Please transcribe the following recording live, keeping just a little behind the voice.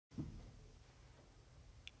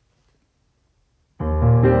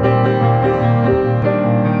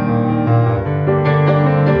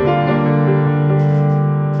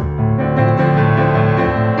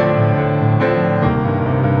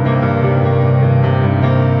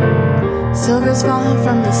Silver's falling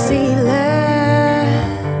from the ceiling.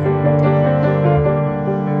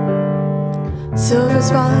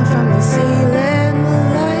 Silver's falling from the ceiling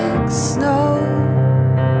like snow.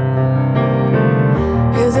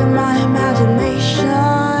 Is it my imagination?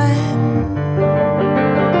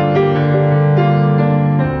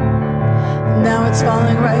 Now it's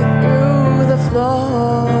falling right through the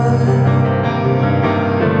floor.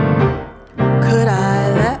 Could I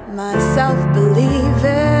let myself believe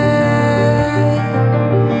it?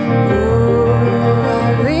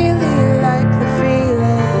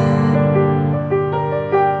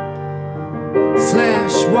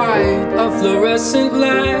 White, a fluorescent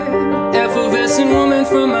light, effervescent woman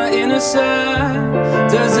from my inner side,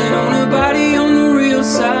 doesn't own her body on the real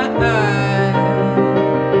side.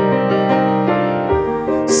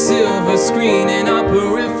 Silver screen in our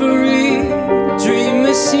periphery, dream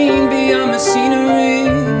machine beyond machinery,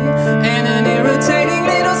 and an irritating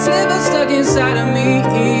little sliver stuck inside of me,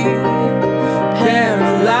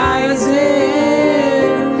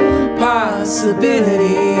 paralyzing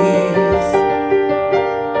possibilities.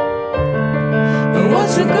 What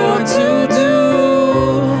you going to do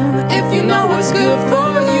if you know what's good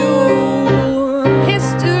for you?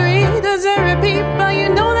 History doesn't repeat, but you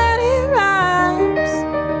know that it rhymes.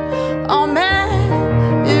 Oh man,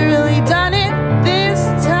 you really done it this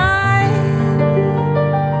time.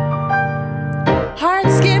 Heart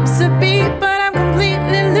skips a beat, but I'm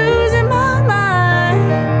completely losing my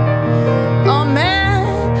mind. Oh man,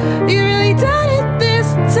 you really done it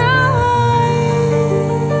this time.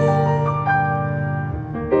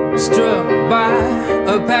 Struck by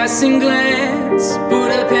a passing glance,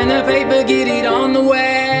 put a pen to paper, get it on the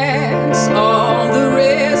wax. All the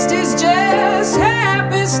rest is just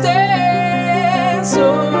happenstance.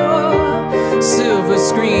 Oh, silver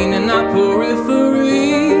screen in our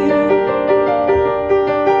periphery.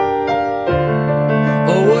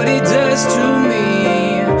 Oh, what it does to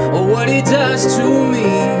me, oh, what it does to me.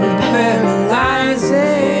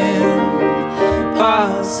 Paralyzing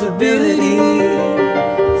possibilities.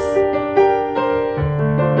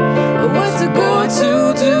 What's it going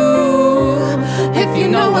to do if you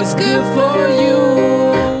know what's good for you?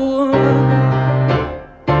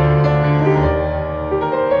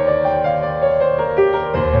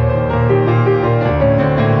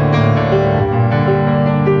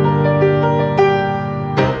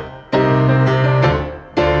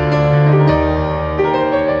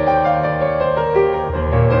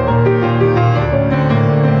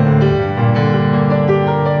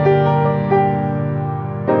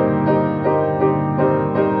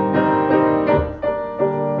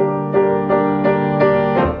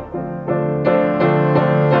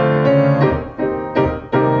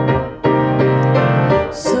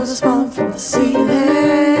 Silver's falling from the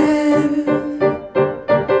ceiling.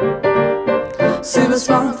 Silver's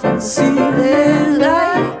falling from the ceiling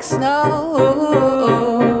like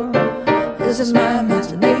snow. This is my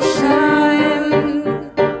imagination.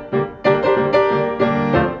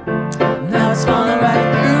 Now it's falling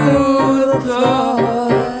right through